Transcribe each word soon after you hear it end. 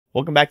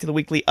Welcome back to the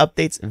weekly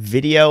updates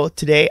video.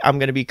 Today, I'm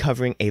going to be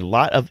covering a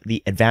lot of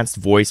the advanced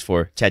voice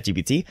for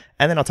ChatGPT,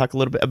 and then I'll talk a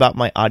little bit about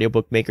my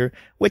audiobook maker,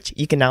 which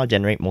you can now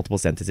generate multiple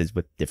sentences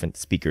with different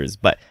speakers.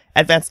 But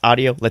advanced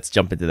audio, let's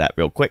jump into that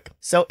real quick.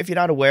 So if you're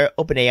not aware,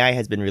 OpenAI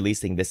has been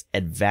releasing this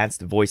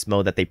advanced voice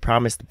mode that they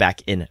promised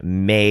back in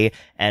May,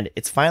 and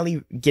it's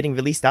finally getting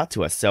released out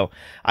to us. So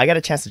I got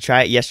a chance to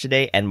try it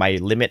yesterday, and my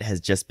limit has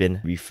just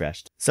been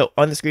refreshed. So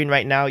on the screen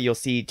right now, you'll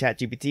see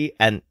ChatGPT,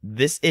 and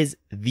this is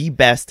the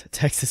best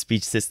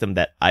text-to-speech system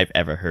that I've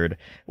ever heard,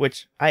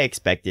 which I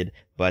expected.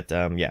 But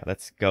yeah,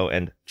 let's go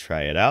and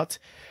try it out.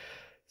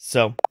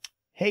 So,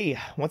 hey,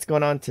 what's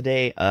going on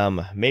today?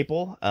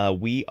 Maple,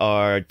 we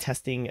are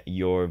testing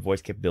your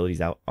voice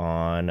capabilities out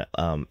on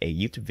a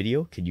YouTube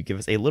video. Could you give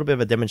us a little bit of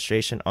a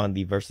demonstration on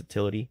the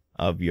versatility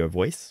of your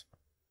voice?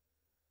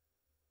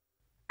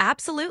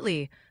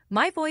 Absolutely.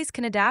 My voice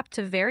can adapt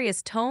to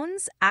various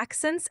tones,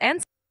 accents,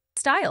 and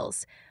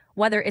styles.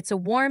 Whether it's a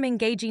warm,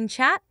 engaging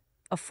chat,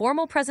 a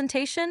formal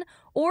presentation,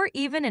 or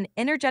even an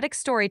energetic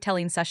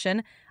storytelling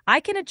session, I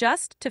can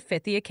adjust to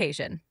fit the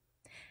occasion.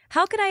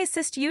 How can I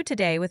assist you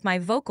today with my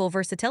vocal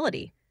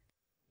versatility?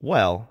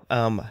 Well,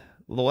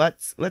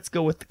 let's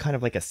go with kind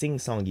of like a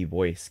sing-songy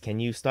voice. Can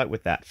you start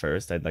with that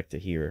first? I'd like to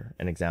hear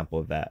an example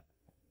of that.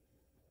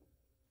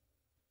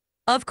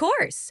 Of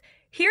course.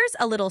 Here's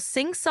a little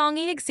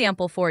sing-songy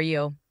example for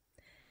you.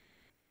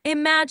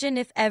 Imagine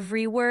if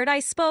every word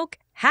I spoke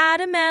had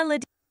a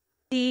melody,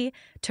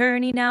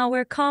 turning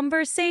our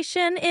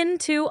conversation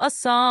into a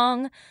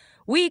song.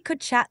 We could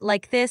chat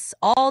like this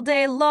all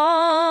day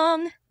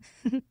long.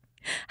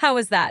 How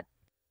was that?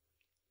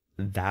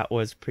 That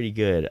was pretty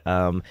good.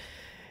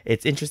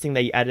 It's interesting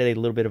that you added a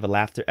little bit of a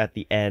laughter at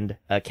the end.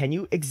 Can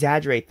you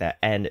exaggerate that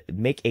and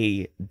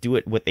do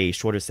it with a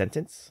shorter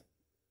sentence?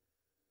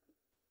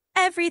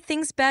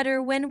 Everything's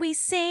better when we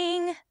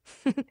sing.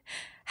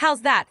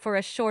 How's that for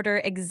a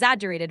shorter,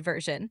 exaggerated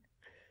version?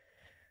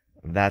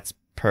 That's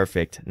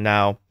perfect.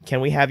 Now,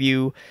 can we have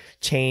you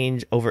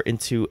change over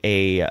into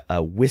a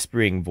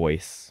whispering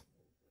voice?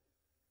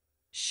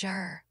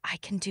 Sure, I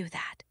can do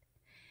that.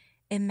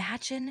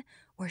 Imagine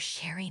we're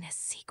sharing a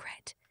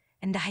secret,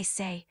 and I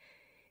say,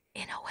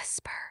 in a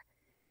whisper,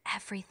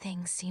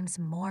 everything seems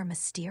more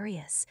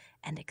mysterious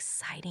and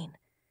exciting,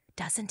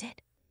 doesn't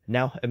it?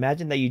 Now,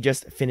 imagine that you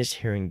just finished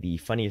hearing the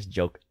funniest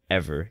joke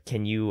ever.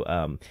 Can you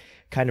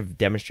kind of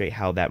demonstrate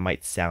how that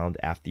might sound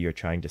after you're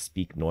trying to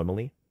speak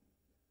normally?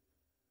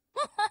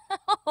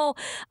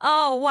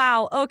 Oh,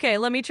 wow. Okay,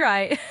 let me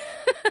try.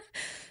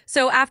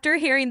 So after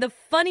hearing the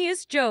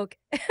funniest joke,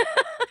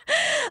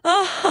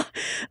 oh,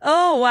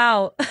 oh,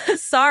 wow.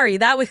 Sorry,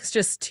 that was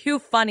just too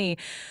funny.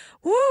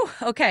 Woo,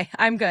 okay,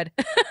 I'm good.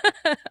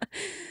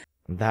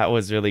 That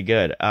was really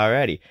good.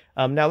 Alrighty.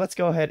 Now let's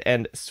go ahead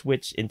and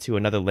switch into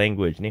another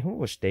language. 日本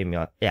語してみ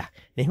よう。Yeah,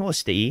 日本語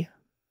していい？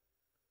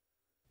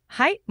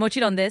はい、もち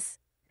ろんです。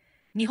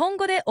日本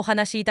語でお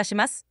話しいたし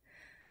ます。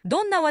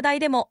どんな話題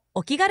でも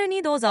お気軽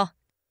にどうぞ。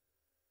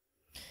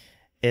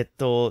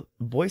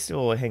ボイス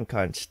を変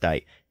換した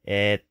い。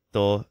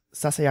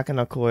ささやか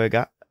な声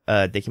が、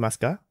できます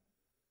か？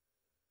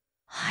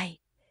はい。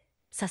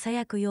ささ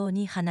やくよう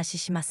に話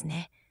します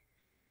ね。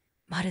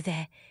まる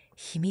で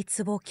秘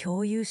密を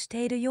共有し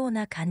ているよう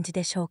な感じ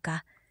でしょう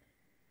か。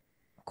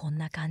こん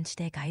な感じ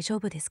で大丈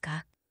夫です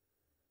か？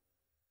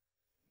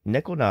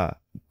猫な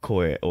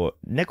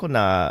猫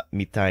な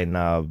みたい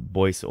な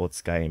ボイスを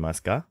使いま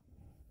すか？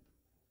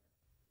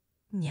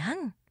にゃ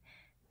ん。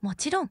も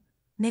ちろん、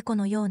猫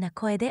のような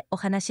声でお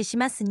話しし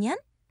ますにゃん。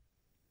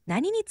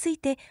何につい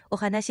てお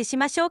話しし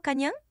ましょうか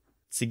にゃん？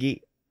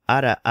次、あ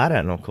らあ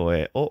らの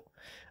声を、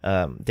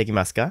でき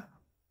ますか？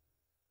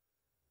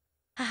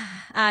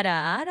あ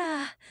らあ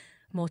ら、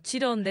も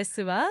ちろんで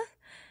すわ。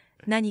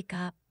何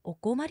かお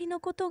困りの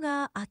こと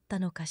があった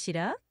のかし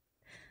ら？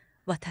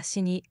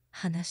私に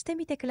話して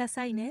みてくだ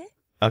さいね。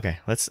Okay,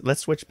 let's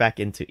switch back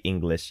into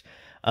English.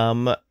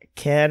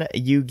 Can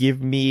you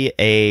give me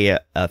a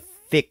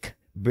thick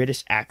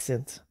British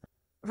accent?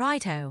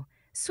 Righto,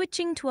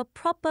 switching to a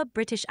proper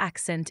British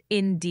accent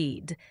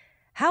indeed.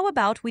 How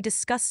about we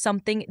discuss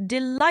something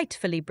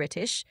delightfully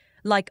British,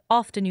 like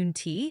afternoon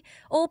tea,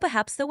 or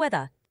perhaps the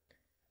weather?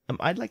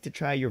 I'd like to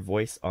try your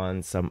voice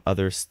on some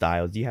other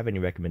styles. Do you have any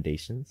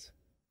recommendations?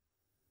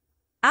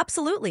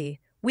 Absolutely.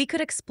 We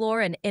could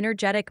explore an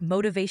energetic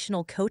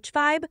motivational coach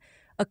vibe,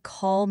 a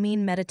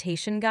calming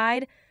meditation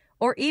guide,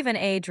 or even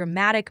a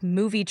dramatic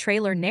movie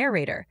trailer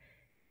narrator.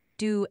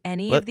 Do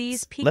any of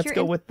these pique Let's your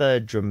go with the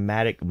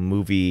dramatic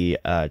movie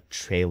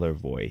trailer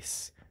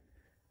voice.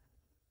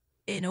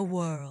 In a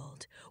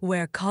world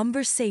where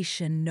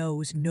conversation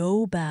knows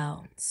no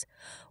bounds,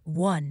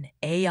 one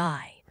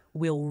AI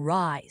will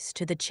rise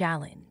to the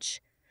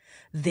challenge.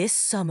 This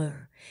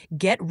summer,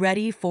 get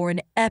ready for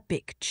an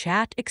epic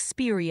chat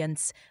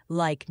experience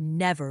like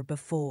never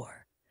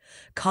before.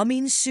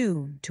 Coming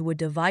soon to a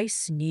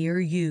device near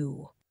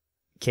you.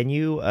 Can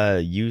you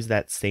use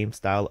that same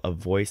style of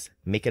voice,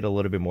 make it a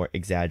little bit more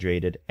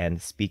exaggerated,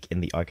 and speak in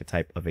the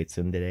archetype of a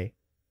tsundere?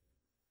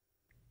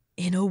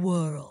 In a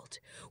world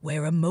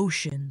where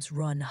emotions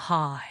run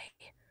high,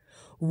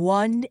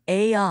 one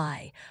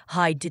AI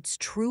hides its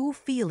true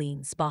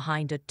feelings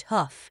behind a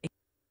tough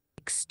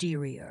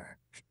exterior.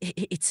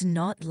 It's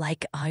not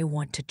like I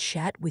want to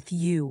chat with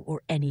you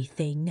or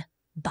anything,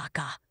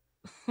 Baka.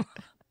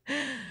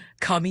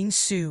 Coming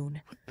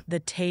soon, the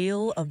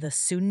tale of the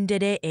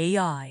Tsundere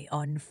AI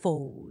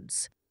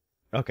unfolds.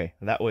 Okay,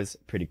 that was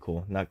pretty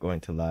cool. Not going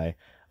to lie.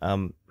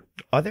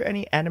 Are there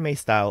any anime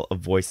style of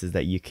voices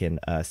that you can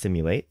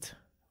simulate?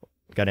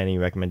 Got any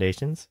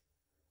recommendations?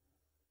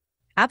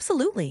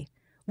 Absolutely.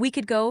 We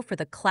could go for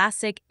the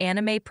classic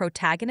anime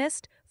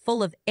protagonist,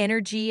 full of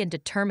energy and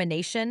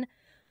determination,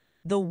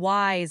 the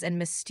wise and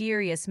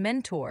mysterious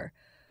mentor,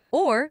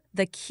 or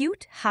the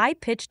cute,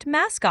 high-pitched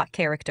mascot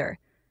character.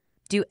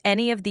 Do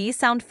any of these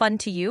sound fun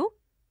to you?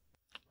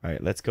 All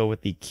right, let's go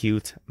with the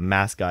cute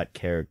mascot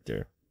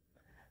character.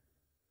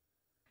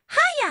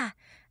 Hiya!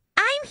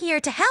 I'm here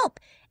to help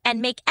and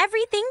make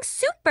everything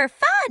super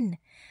fun.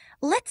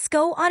 Let's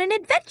go on an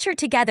adventure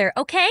together,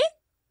 okay?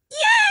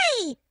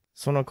 Yay!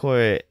 その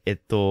声、日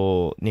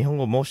本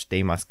語も知って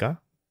いますか？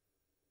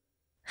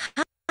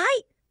は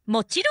い、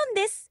もちろん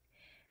です。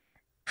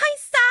はい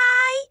さ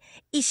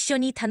ーい、一緒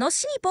に楽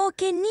しい冒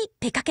険に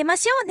出かけま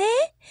しょうね。や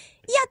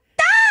っ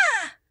た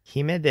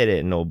姫デ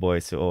レのボ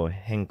イスを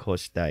変更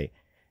したい。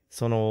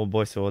その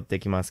ボイスをで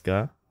きます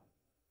か？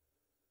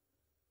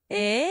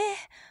ー！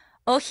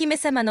お姫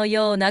様の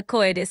ような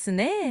声です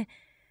ね。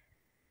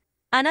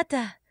あな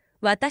た、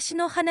私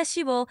の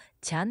話を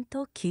ちゃん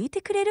と聞い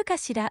てくれるか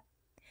しら？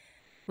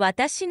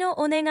私の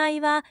お願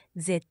いは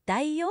絶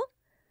対よ。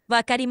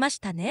わかりまし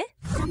たね。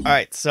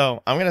Alright,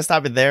 so I'm gonna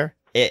stop it there.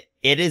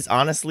 It is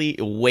honestly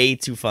way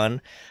too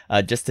fun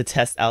just to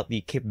test out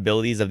the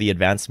capabilities of the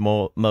advanced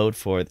mode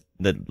for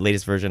the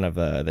latest version of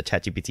the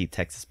ChatGPT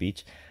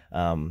text-to-speech.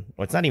 Well,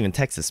 it's not even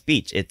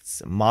text-to-speech,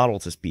 it's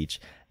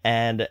model-to-speech.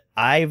 And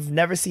I've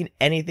never seen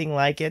anything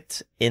like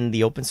it in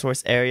the open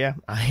source area.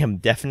 I am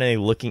definitely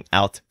looking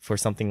out for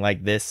something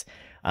like this.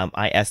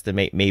 I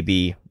estimate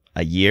maybe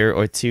a year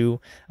or two,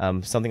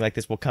 something like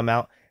this will come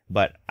out.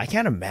 But I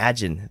can't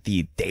imagine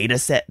the data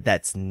set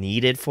that's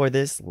needed for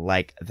this.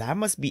 Like, that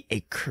must be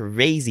a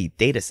crazy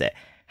data set.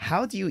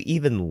 How do you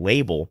even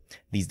label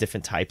these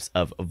different types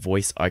of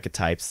voice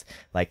archetypes,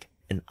 like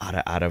an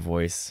ara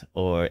voice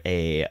or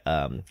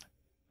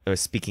or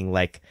speaking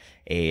like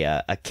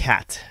a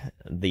cat,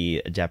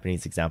 the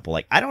Japanese example?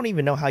 Like, I don't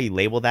even know how you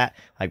label that.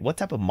 Like, what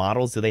type of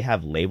models do they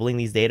have labeling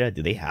these data?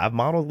 Do they have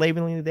models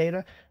labeling the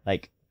data?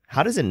 Like,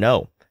 how does it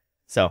know?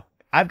 So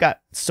I've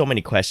got so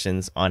many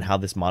questions on how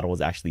this model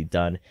was actually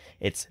done.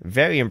 It's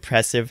very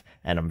impressive,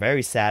 and I'm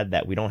very sad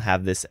that we don't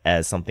have this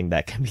as something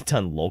that can be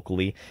done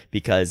locally,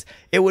 because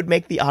it would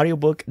make the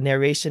audiobook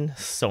narration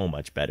so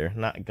much better.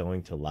 Not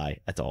going to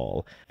lie at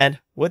all. And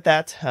with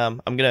that,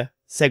 I'm gonna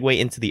segue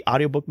into the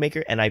audiobook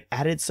maker, and I've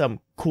added some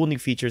cool new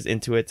features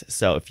into it.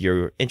 So if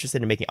you're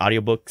interested in making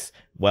audiobooks,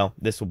 well,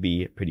 this will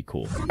be pretty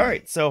cool. All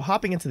right, so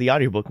hopping into the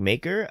audiobook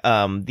maker,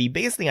 the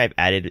biggest thing I've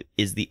added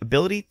is the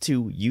ability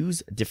to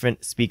use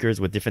different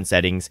speakers with different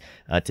settings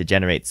to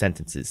generate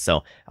sentences.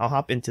 So I'll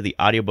hop into the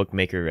audiobook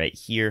maker right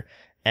here,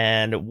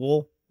 and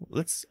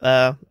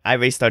I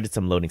already started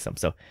loading some.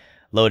 So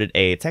loaded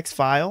a text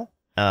file.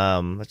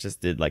 Let's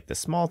just did like the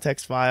small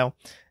text file,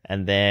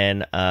 and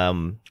then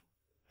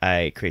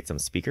I create some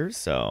speakers,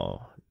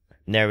 so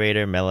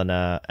narrator,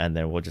 Melina, and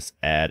then we'll just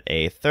add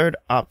a third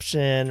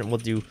option. We'll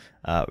do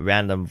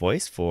random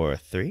voice for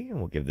 3, and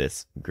we'll give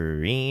this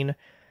green.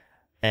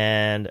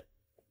 And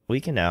we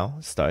can now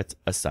start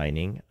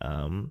assigning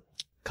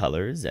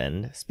colors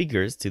and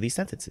speakers to these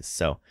sentences.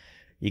 So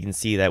you can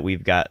see that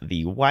we've got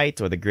the white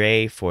or the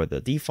gray for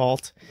the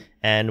default,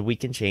 and we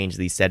can change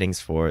the settings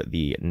for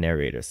the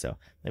narrator. So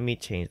let me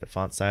change the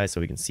font size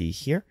so we can see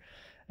here.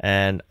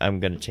 And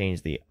I'm going to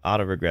change the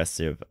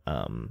autoregressive.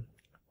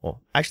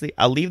 Well, actually,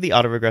 I'll leave the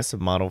autoregressive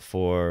model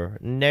for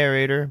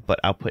narrator, but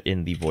I'll put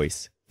in the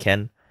voice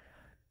Ken.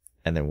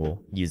 And then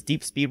we'll use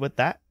deep speed with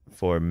that.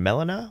 For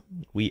Melina,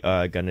 we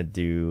are going to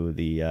do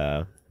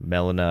the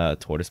Melina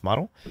tortoise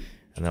model.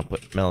 And I'll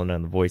put Melina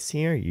in the voice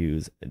here,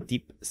 use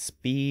deep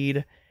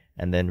speed.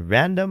 And then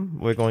random,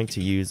 we're going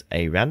to use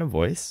a random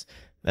voice.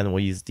 And then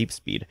we'll use deep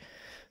speed.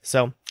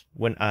 So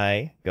when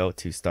I go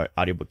to start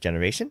audiobook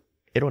generation,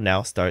 it'll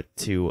now start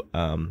to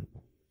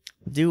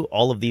do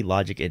all of the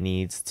logic it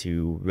needs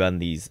to run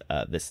this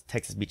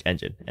text-to-speech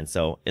engine. And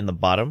so in the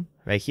bottom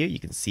right here, you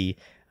can see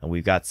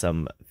we've got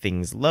some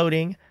things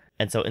loading.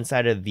 And so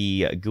inside of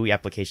the GUI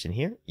application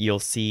here, you'll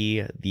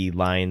see the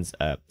lines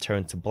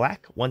turn to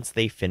black once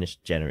they finish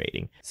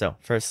generating. So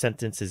first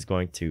sentence is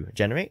going to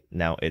generate.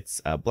 Now it's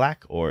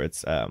black, or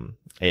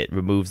it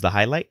removes the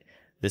highlight.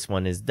 This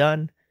one is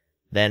done.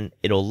 Then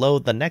it'll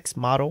load the next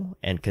model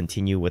and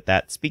continue with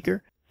that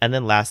speaker. And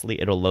then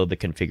lastly, it'll load the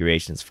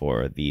configurations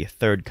for the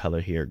third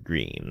color here,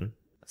 green.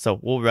 So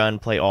we'll run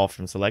play all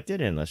from selected,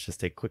 and let's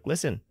just take a quick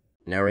listen.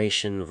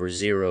 Narration for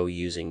 0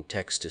 using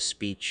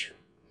text-to-speech,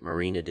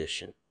 Marine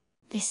Edition.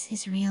 This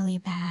is really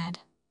bad.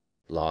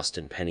 Lost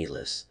and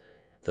Penniless.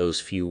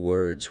 Those few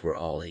words were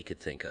all he could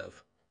think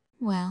of.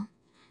 Well,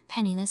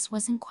 penniless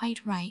wasn't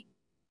quite right.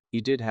 He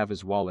did have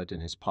his wallet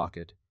in his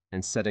pocket,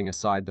 and setting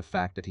aside the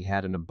fact that he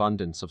had an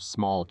abundance of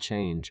small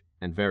change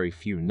and very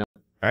few notes.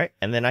 All right,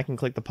 and then I can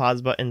click the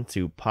pause button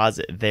to pause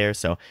it there.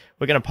 So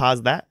we're gonna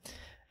pause that,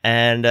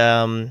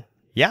 and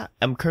yeah,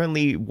 I'm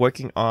currently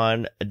working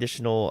on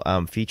additional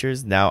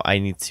features. Now I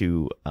need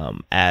to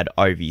add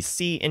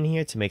RVC in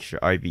here to make sure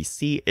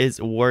RVC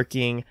is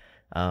working.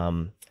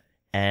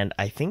 And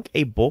I think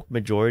a bulk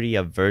majority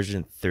of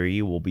version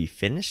 3 will be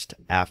finished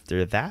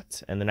after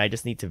that. And then I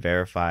just need to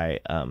verify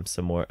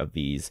some more of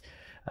these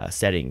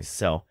settings.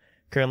 So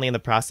currently in the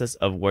process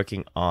of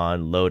working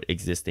on load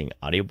existing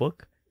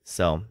audiobook.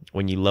 So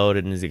when you load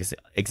an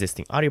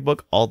existing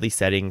audiobook, all the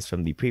settings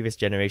from the previous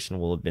generation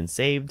will have been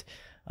saved.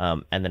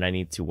 And then I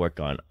need to work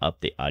on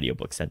update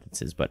audiobook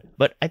sentences. But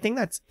I think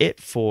that's it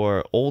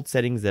for old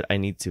settings that I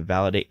need to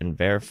validate and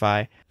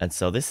verify. And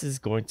so this is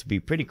going to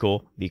be pretty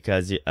cool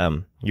because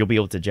you'll be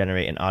able to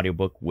generate an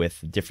audiobook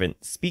with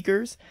different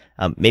speakers,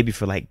 maybe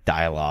for like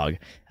dialogue.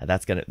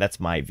 That's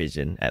my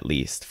vision, at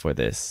least, for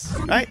this.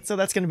 All right, so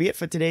that's gonna be it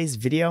for today's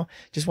video.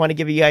 Just want to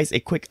give you guys a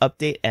quick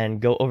update and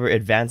go over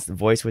advanced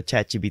voice with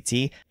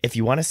ChatGPT. If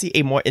you want to see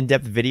a more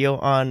in-depth video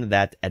on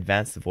that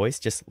advanced voice,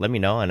 just let me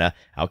know and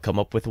I'll come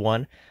up with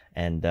one.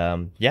 And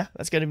yeah,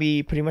 that's gonna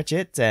be pretty much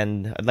it.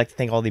 And I'd like to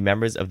thank all the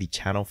members of the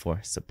channel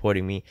for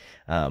supporting me.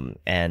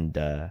 And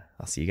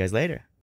I'll see you guys later.